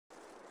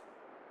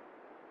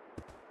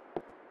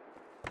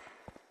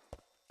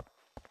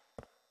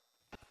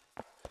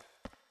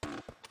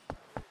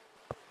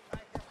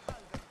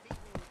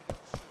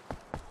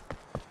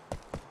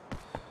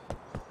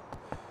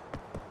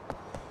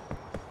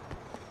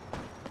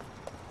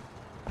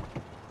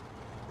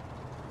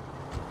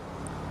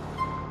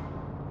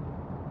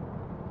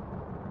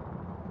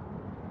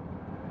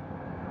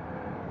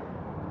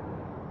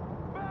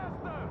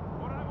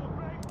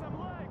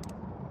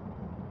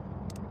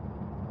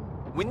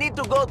We need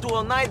to go to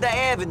Oneida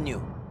Avenue.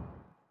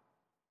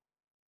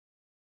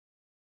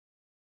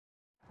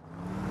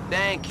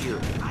 Thank you.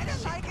 I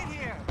don't like it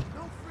here.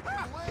 No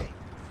freaking way.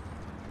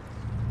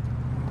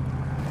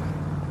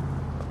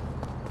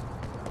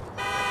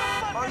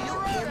 Are you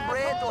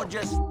inbred or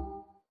just...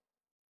 Not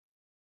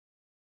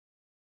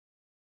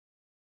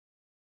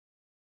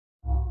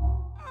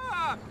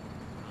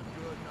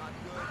good, not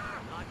good,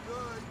 not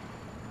good.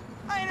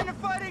 I ain't into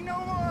fighting no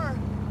more.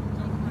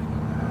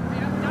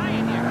 I'm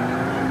dying here.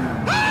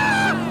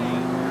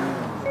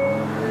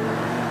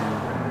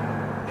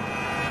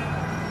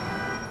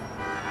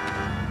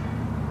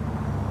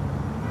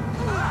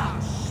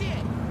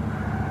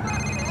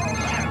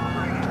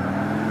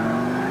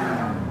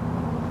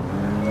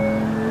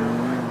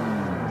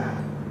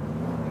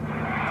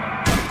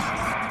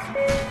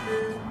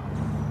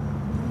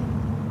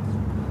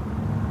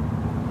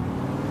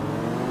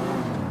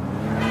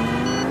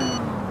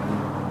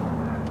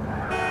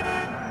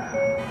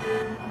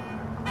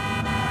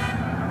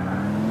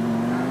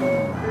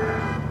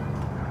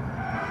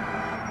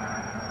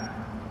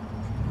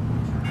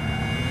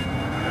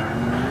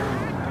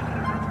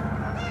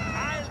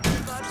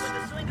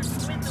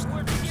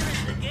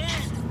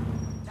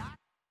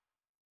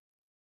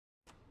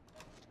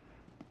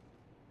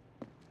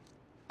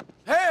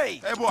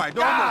 Hey boy,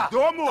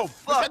 don't move.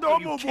 I said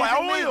don't move, boy.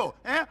 How are me? you?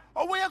 Eh?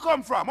 Oh, where you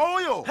come from? How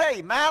are you?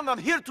 Hey, man, I'm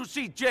here to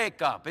see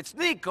Jacob. It's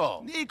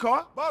Nico.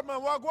 Nico?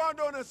 Batman, what going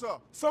down there, sir?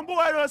 Some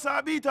boy just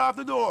beat off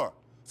the door.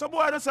 Some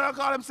boy just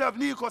call himself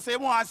Nico, say he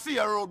want to see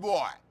a road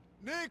boy.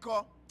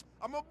 Nico?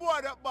 I'm a boy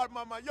that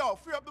Batman, man. Yo,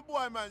 free up the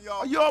boy, man, yo.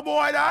 Oh, your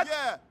boy that?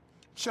 Yeah.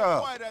 Sure.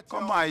 Boy that,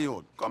 Come yo. my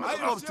youth. Come I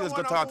upstairs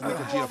to talk to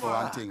Nico Jacob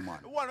and thing, man.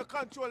 You want to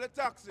control the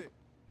taxi. You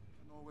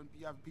know, when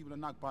you have people that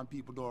knock on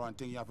people's door and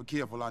thing, you have to be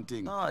careful and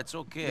thing. No, it's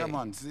okay. Yeah,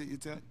 man. See,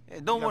 Hey,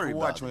 don't worry you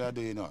about watch what you're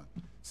doing, you know.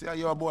 See how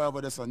your boy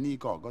over there, son,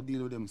 Nico. Go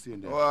deal with him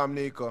soon there. Oh, I'm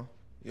Nico.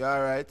 You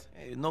alright?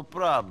 Hey, no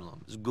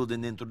problem. As good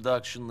an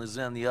introduction as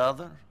any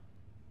other.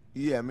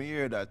 Yeah, me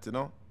hear that, you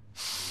know.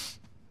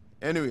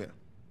 Anyway,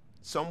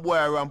 some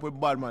boy ramp with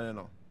Batman, you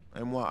know.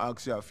 I want to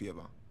ask you a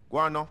favor. Go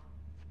on now.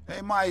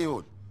 Hey, my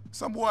youth.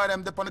 Some boy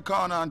them dip on the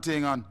corner and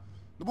thing, and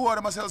the boy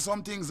them a sell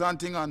some things and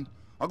thing, and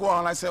I go on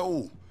and I say,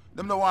 oh,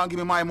 them don't want to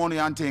give me my money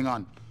and thing,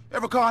 and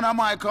every corner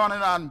my corner,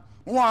 and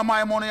I want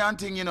my money and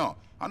thing, you know.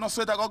 I no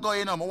sweat I go,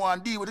 you know, I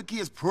want to deal with the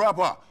case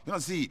proper. You know,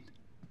 see it?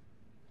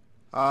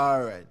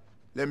 Alright,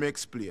 let me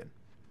explain.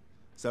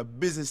 It's a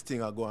business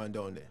thing I go on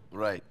down there.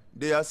 Right.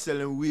 They are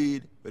selling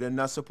weed, but they're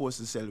not supposed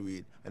to sell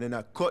weed. And they're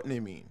not cutting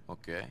them in.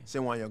 Okay.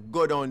 So when you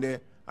go down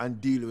there and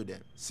deal with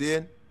them. See?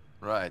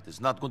 Right. It's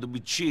not going to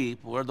be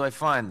cheap. Where do I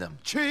find them?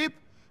 Cheap?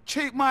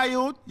 Cheap, my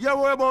youth? You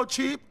worry about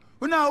cheap?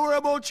 We not worry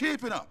about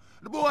cheap, you know.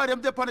 The boy them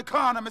dip on the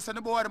corner, I say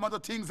the boy them other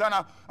things and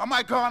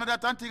my corner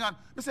that and thing and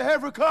I say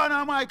every corner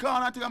on my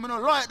corner and thing, I'm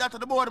gonna write that to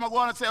the boy them I go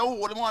on and say,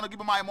 oh, they want to give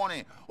me my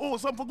money. Oh,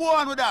 something go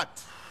on with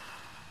that.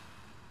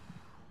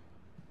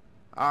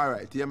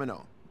 Alright, hear me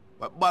now.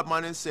 What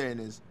Batman is saying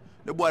is,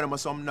 the boy them are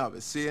some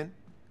novice, see? You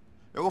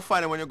go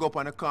find them when you go up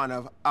on the corner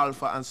of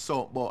Alpha and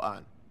South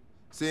Bohan.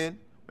 See?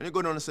 When you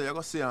go down and say, you go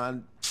see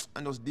them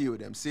and just deal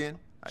with them, see?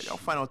 You'll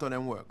find out how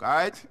them work,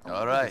 alright?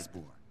 Alright.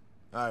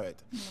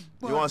 Alright.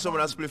 You want some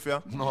of that spliff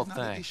here? No,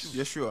 thanks.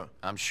 You sure?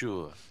 I'm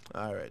sure.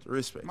 Alright,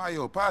 respect.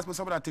 Mario, pass me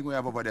some of that thing we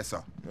have over there,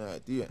 sir.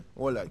 Alright, yeah.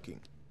 Hold that, King.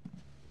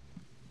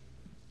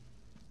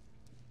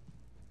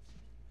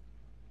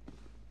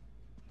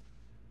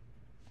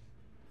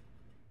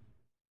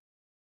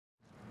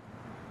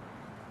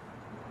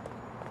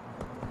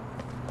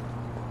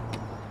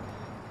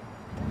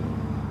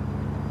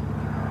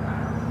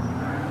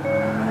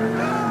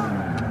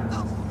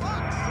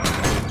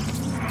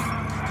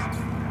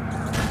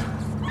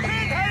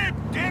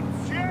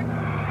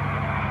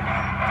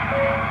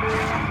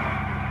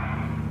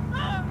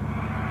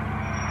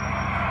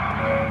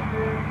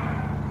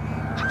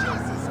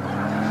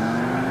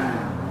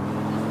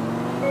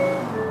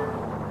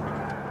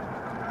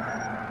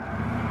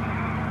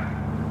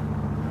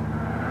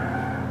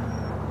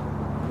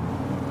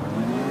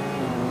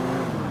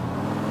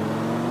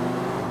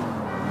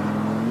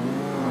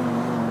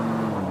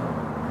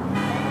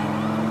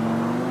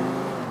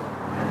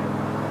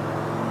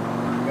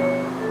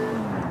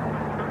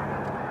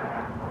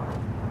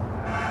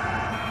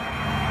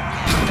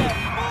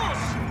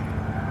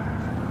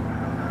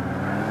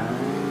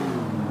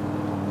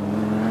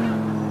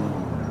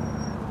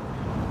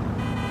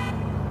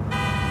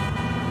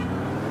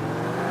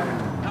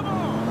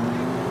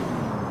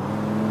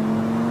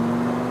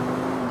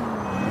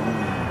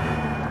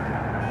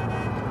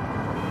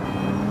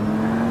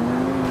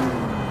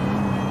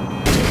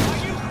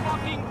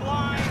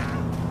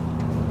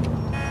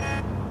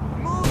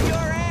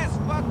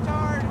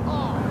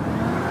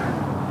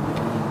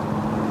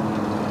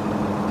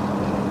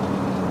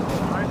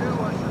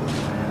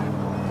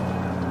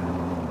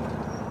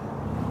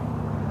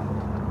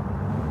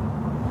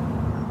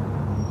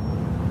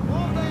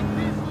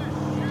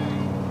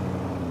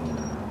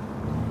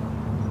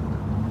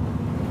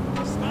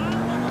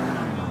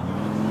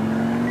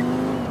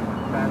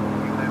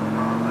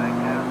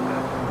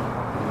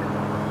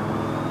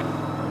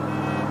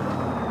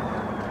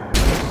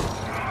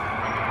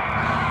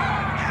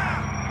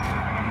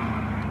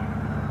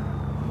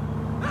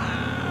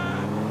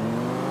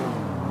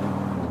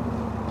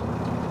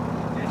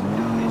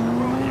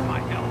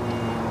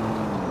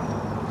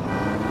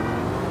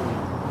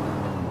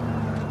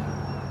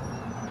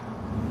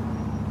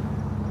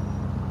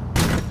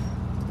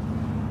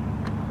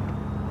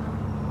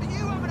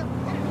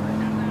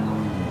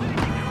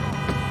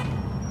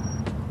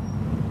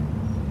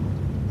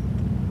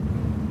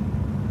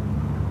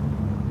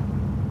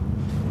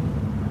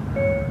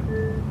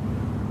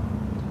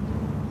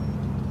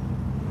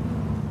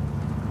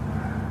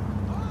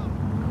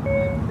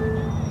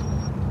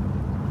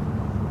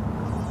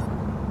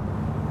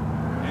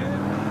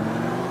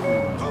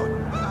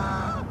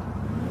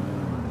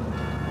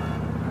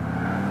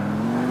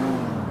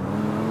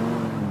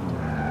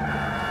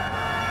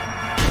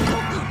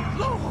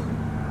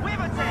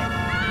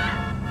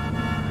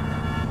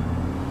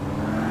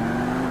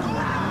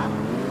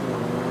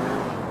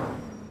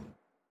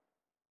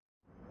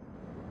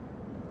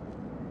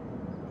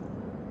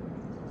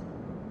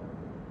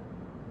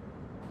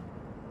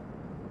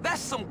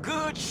 some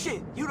good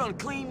shit. You done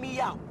cleaned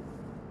me out.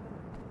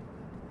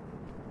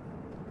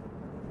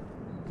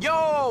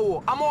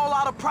 Yo, I'm all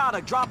out of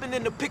product. Dropping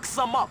in to pick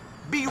some up.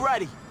 Be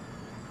ready.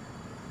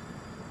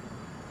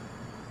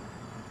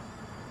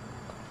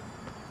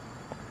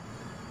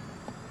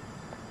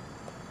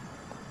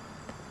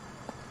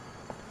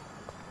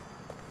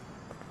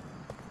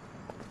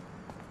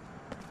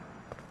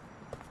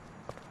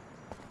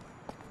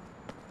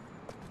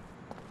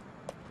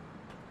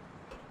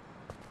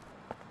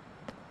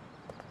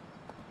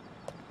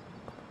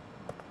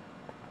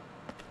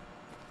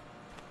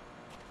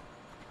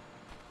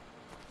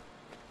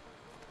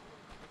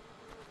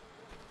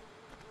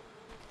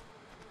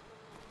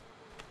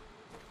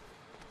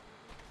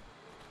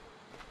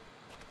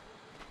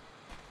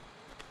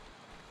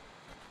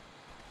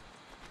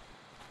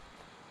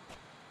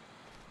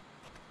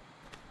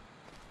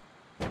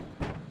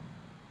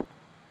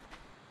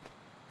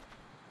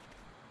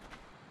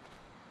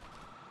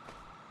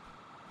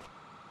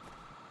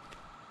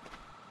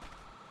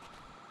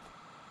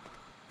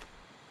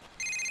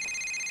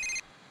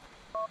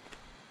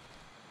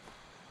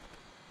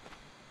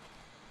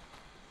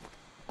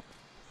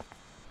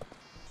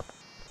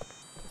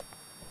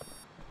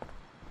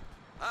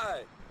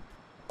 Hi.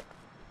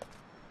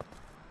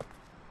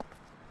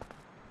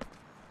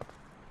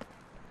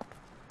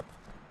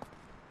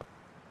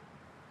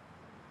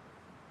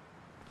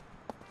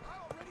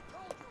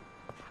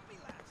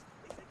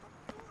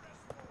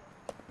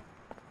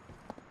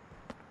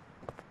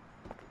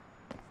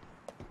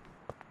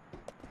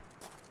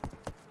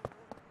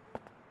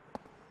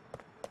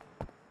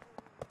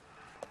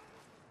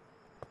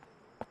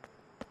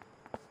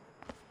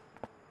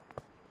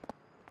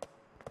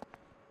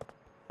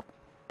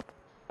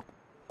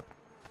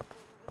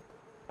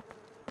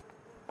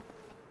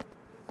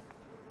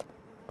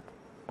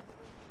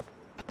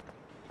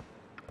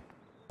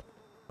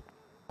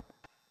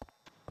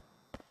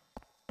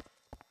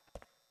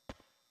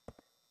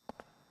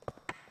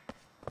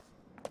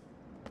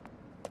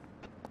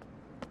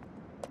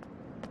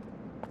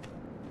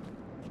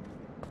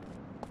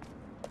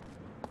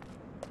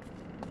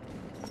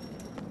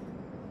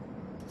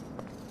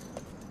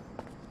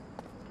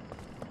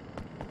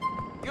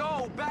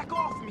 Yo, back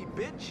off me,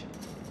 bitch.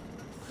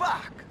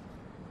 Fuck.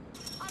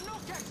 I know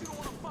cats you don't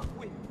wanna fuck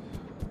with.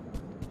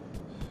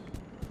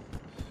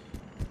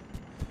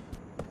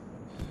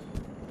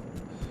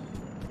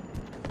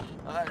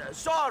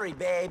 Sorry,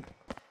 babe.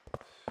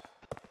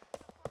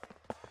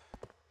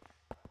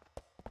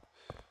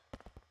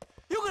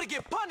 You're gonna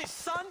get punished,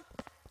 son.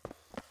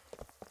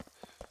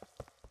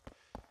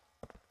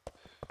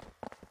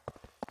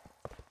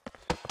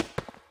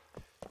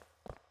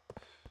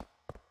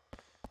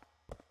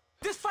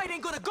 This fight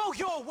ain't gonna go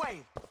your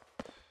way!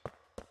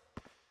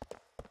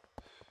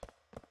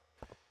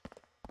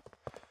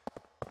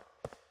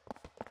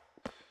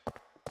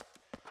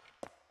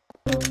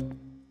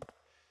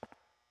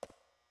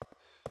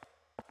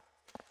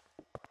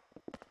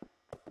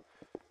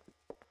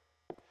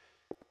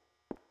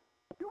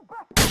 You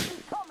bastard,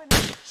 he's coming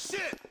in!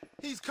 Shit!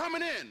 He's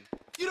coming in!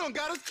 You done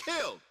got us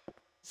killed!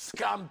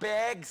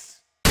 Scumbags!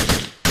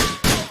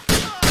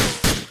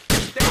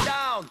 Stay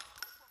down!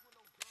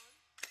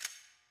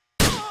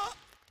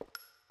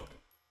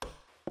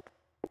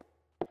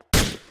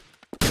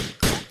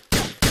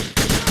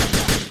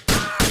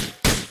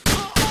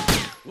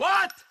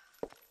 What?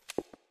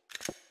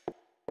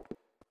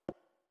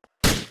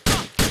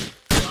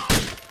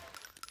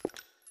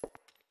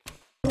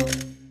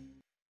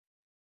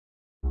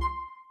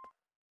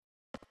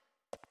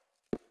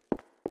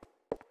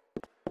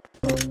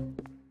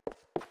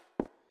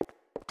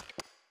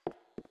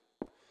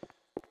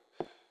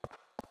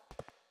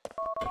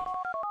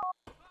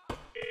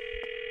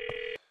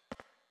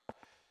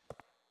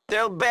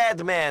 Tell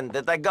Batman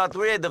that I got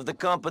rid of the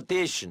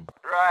competition.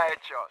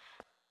 Righteous.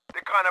 They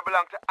kinda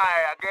belong to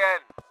I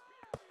again.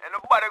 And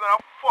nobody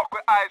gonna fuck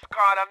with I's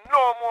corner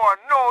no more,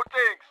 no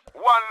things.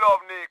 One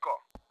love,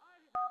 Nico.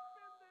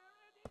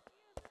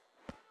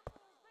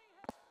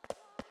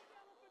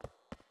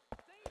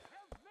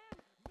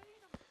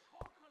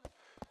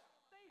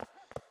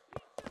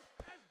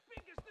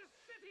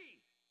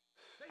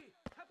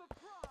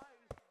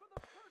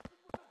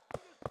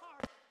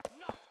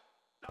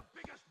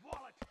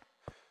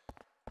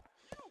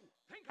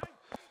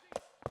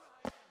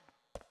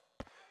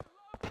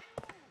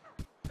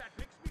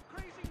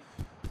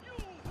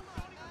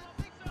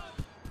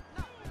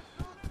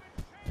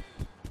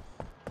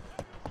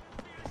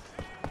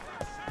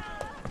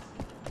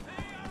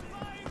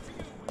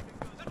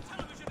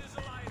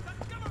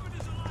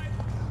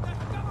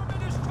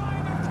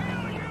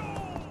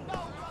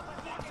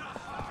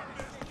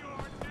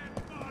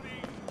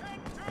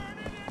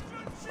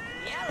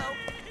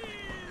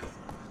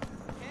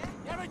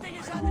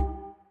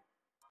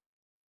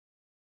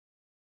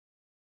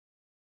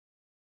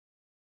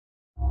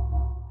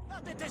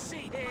 Nothing to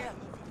see here.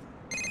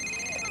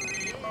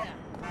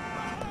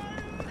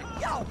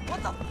 Yo,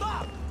 what the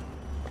fuck?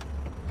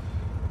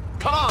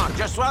 Come on,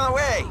 just run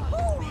away.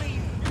 Holy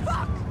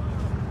fuck!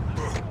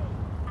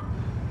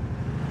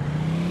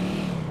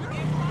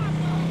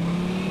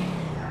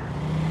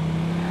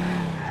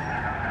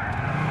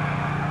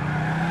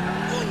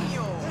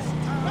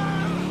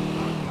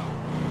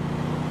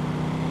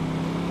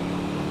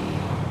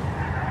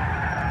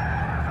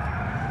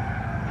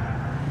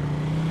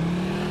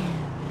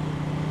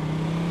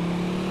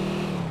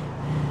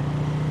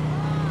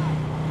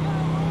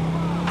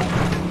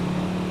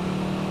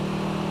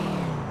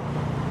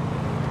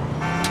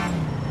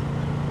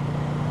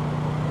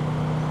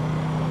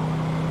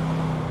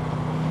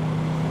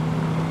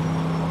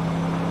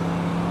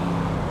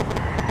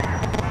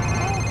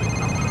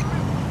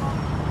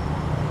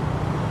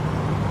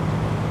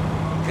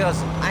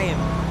 because I am...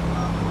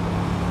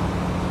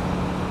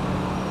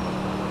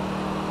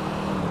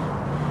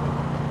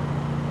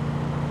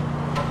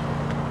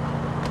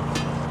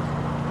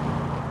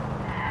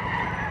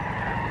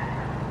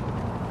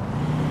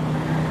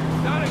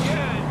 Not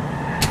again!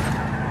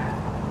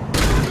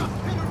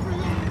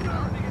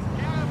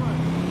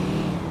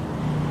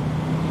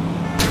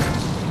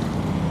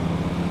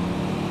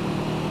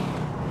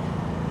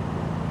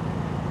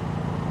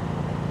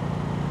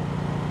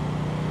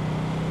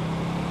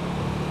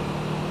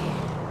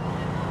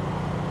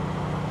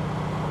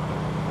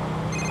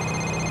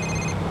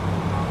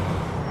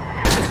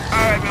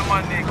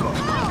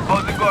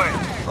 How's it going?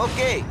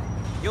 Okay.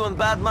 You and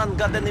Batman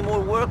got any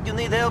more work you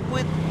need help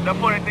with? The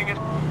funny thing is...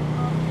 I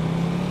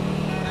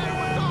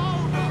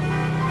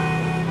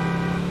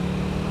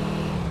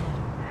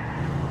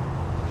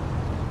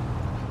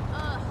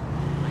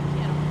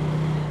can't afford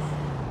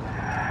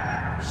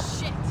this.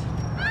 Shit.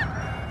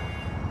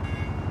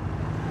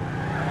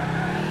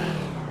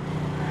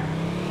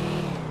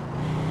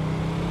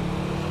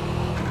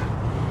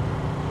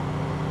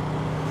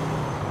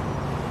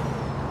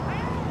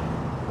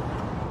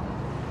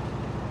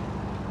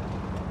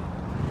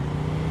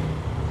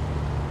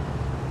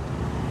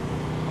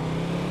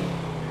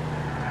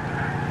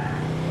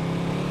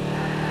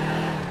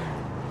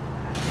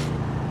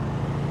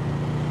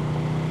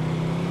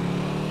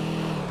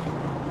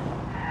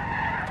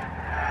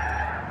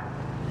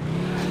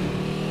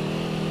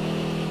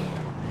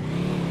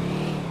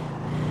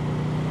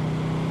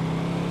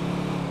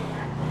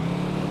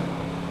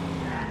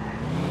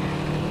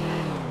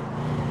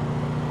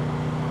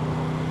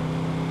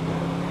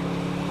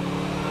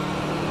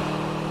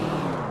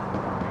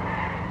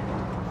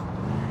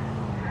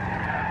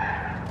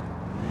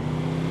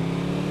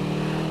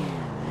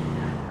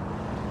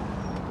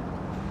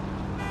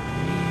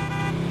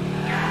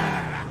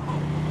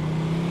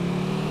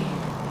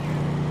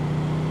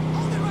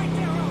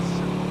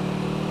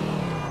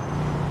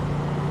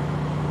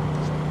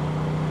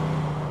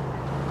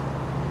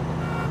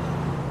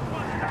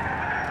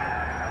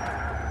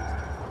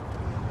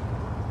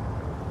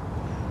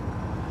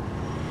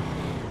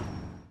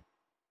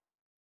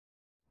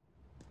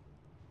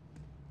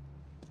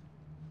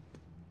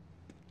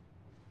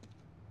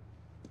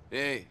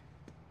 Hey.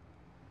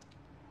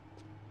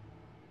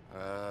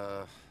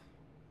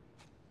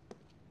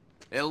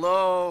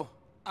 Hello?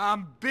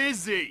 I'm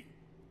busy!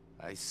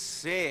 I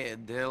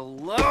said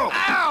hello!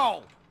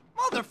 Ow!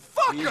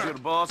 Motherfucker! Is your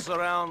boss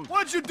around?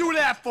 What'd you do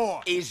that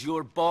for? Is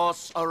your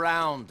boss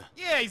around?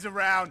 Yeah, he's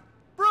around.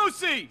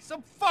 Brucey!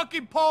 Some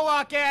fucking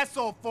Polak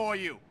asshole for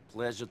you!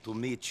 Pleasure to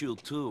meet you,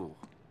 too.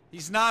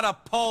 He's not a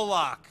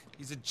Polak.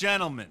 He's a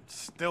gentleman.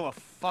 Still a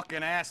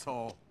fucking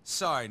asshole.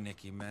 Sorry,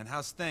 Nicky, man.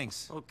 How's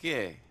things?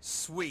 Okay.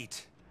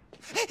 Sweet.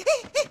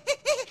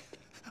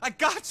 I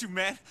got you,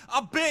 man.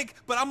 I'm big,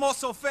 but I'm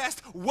also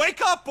fast.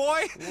 Wake up,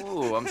 boy!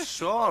 Oh, I'm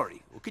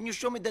sorry. Well, can you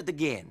show me that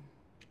again?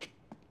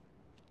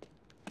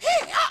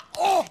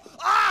 Oh,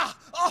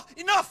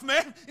 enough,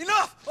 man.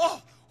 Enough.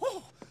 Oh.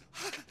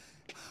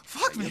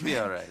 Fuck me, You'll be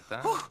man. all right,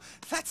 huh? Whew,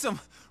 that's some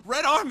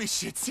Red Army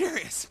shit,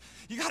 serious.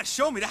 You gotta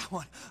show me that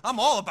one. I'm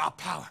all about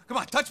power. Come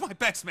on, touch my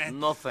pecs, man.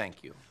 No,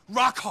 thank you.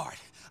 Rock hard.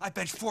 I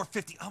bench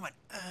 450. I'm like,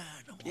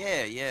 no more.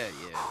 Yeah.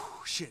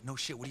 Shit, no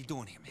shit. What are you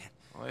doing here, man?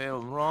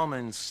 Well,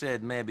 Roman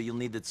said maybe you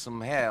needed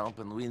some help,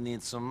 and we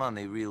need some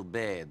money real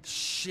bad.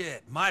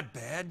 Shit, my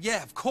bad.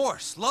 Yeah, of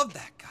course. Love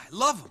that guy.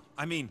 Love him.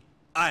 I mean,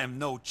 I am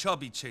no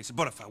chubby chaser,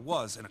 but if I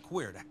was and a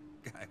queer, that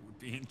guy would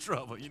be in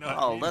trouble, you know what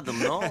I mean? Let them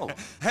know.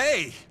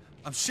 Hey,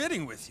 I'm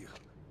shitting with you.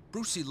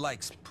 Brucey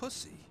likes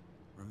pussy.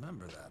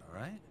 Remember that, all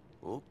right?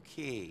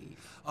 Okay.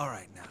 All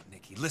right now,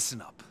 Nicky,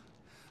 listen up.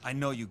 I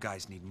know you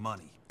guys need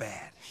money,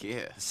 bad.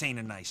 Yeah. This ain't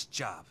a nice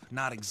job.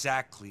 Not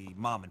exactly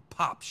mom and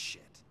pop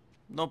shit.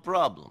 No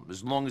problem,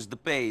 as long as the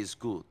pay is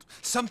good.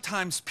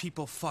 Sometimes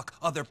people fuck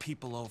other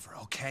people over,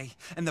 okay?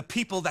 And the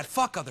people that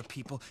fuck other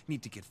people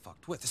need to get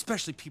fucked with,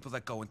 especially people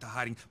that go into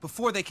hiding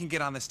before they can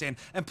get on the stand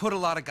and put a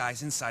lot of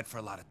guys inside for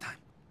a lot of time.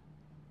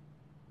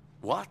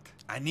 What?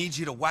 I need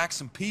you to whack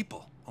some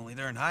people, only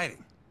they're in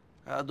hiding.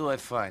 How do I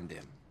find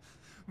them?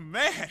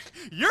 Man,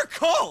 you're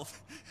cold!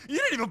 You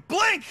didn't even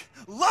blink!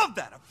 Love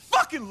that! I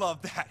fucking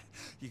love that!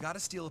 You gotta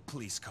steal a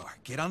police car,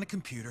 get on the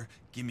computer,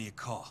 give me a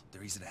call.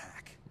 They're easy to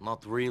hack.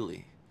 Not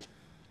really.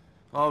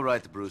 All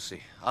right,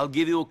 Brucey. I'll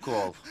give you a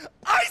call.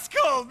 Ice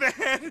cold,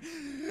 man!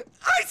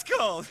 Ice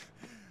cold!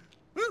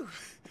 Woo.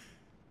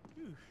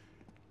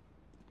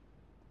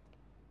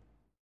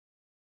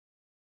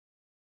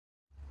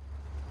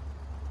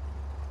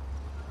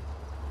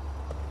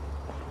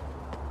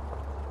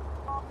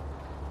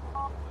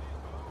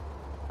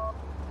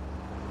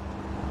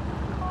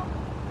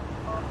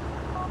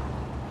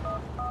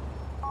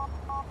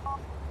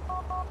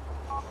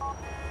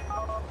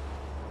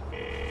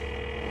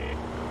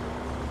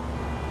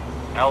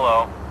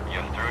 Hello,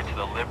 you're through to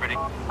the Liberty.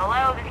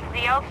 Hello, this is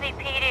the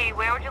LCPD.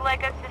 Where would you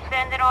like us to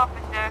send an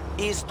officer?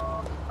 East.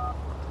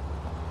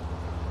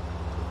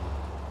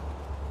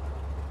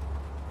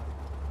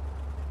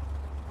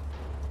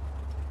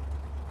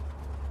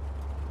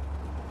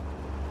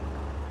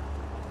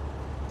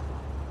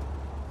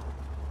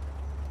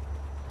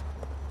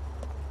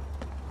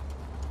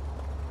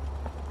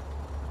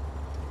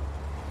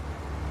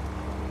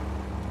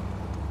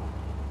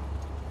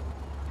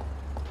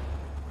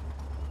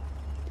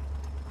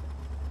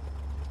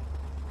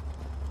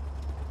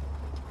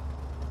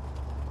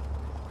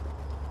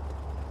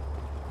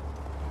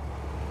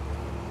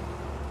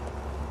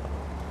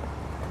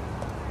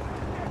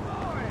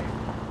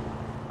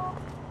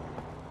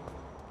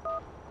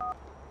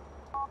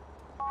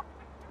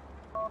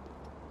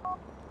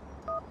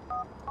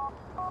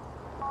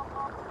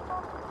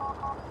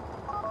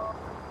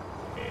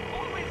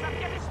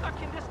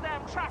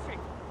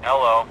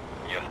 Hello,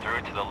 you're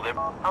through to the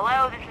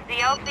Hello, this is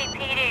the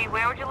LCPD.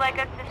 Where would you like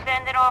us to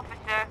send an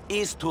officer?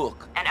 East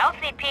Hook. An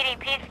LCPD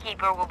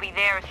peacekeeper will be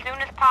there as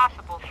soon as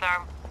possible,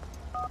 sir.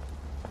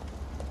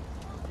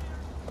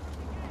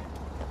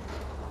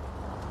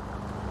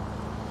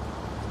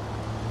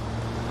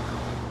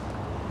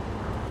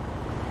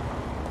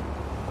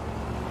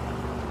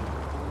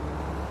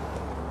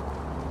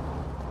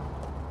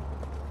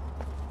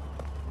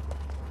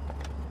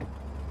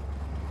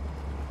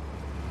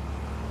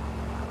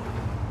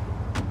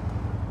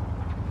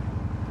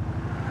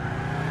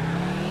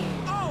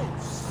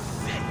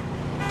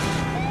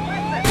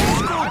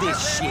 This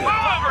shit. Move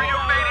over, you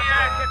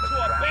maniac!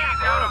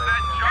 He's out of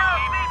that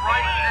junkie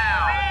right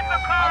now. Leave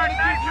the car. I'm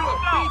gonna give you a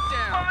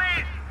beatdown.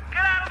 Police, get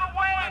out of the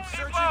way, I'm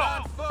searching people.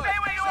 on foot. Stay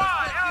where you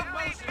are, Suspect in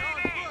motion on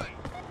LCPD. foot.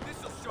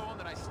 This'll show him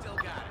that I still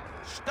got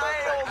it. Stay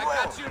I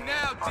got you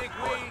now,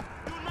 Dickweed.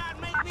 Do not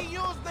make me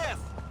use this!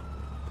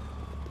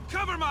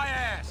 Cover my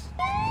ass.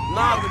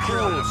 Not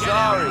cool,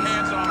 sorry.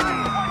 Hands off me.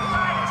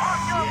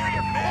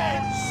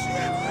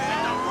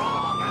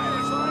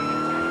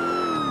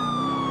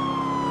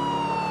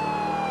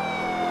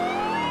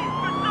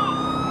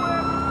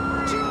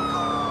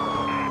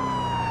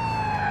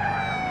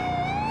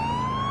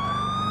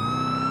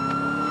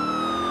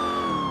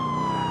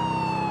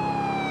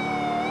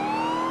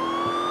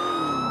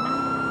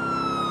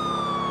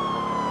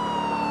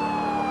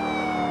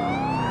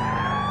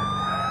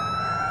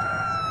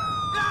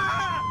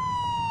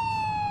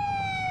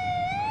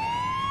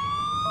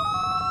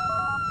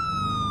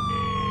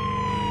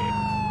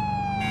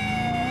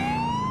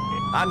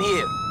 I'm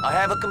here. I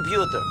have a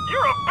computer.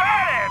 You're a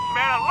badass,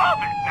 man. I love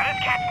it. Now,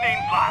 this cat's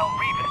name's Lyle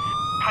Rivas.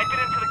 Type it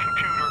into the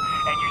computer,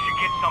 and you should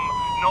get some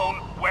known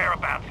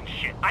whereabouts and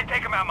shit. I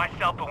take them out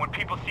myself, but when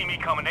people see me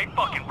coming, they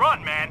fucking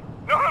run, man.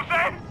 Know what I'm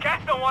saying?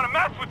 Cats don't want to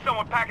mess with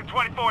someone packing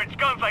 24-inch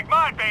guns like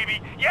mine,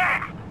 baby.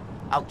 Yeah!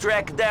 I'll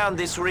track down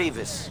this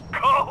Rivas.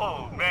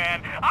 Cool,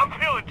 man. I'm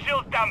feeling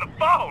chills down the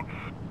phone.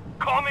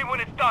 Call me when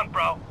it's done,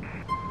 bro.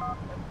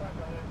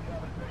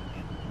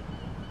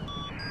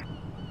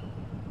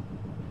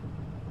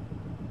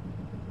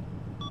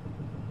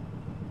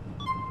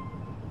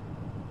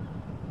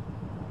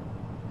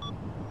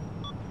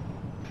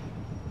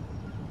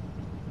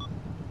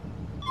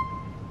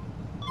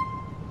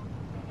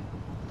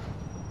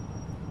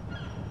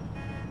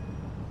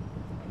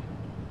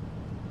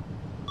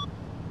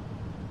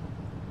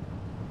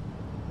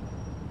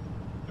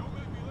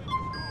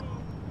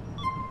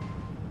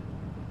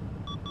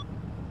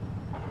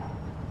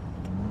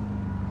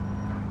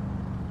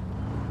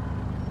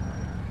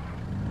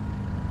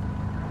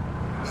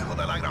 Hijo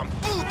de la gran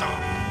puta!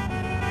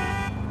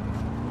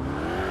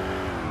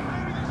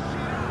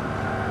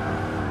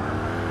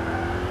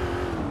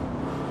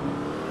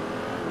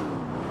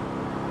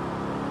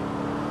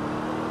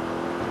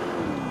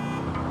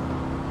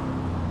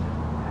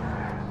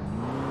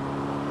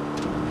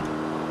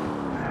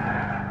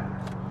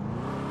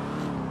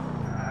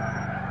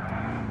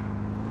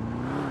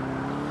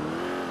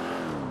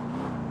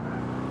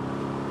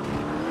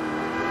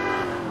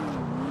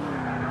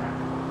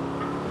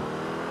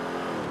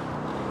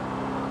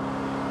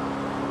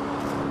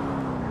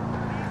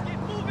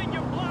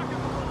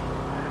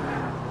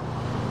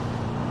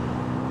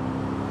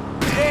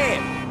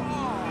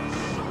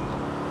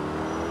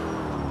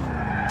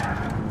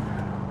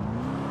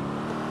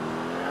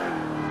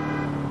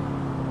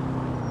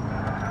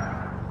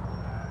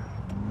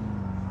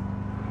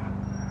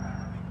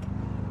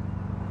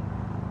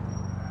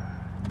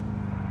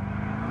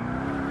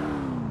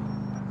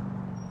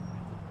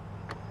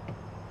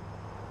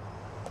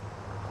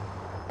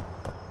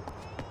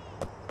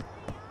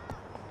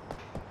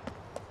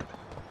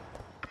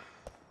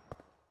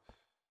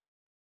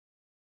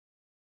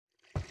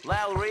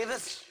 Lyle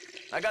Rivas,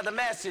 I got a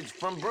message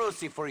from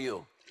Brucey for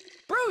you.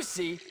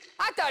 Brucey?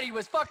 I thought he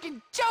was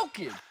fucking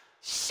joking.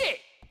 Shit!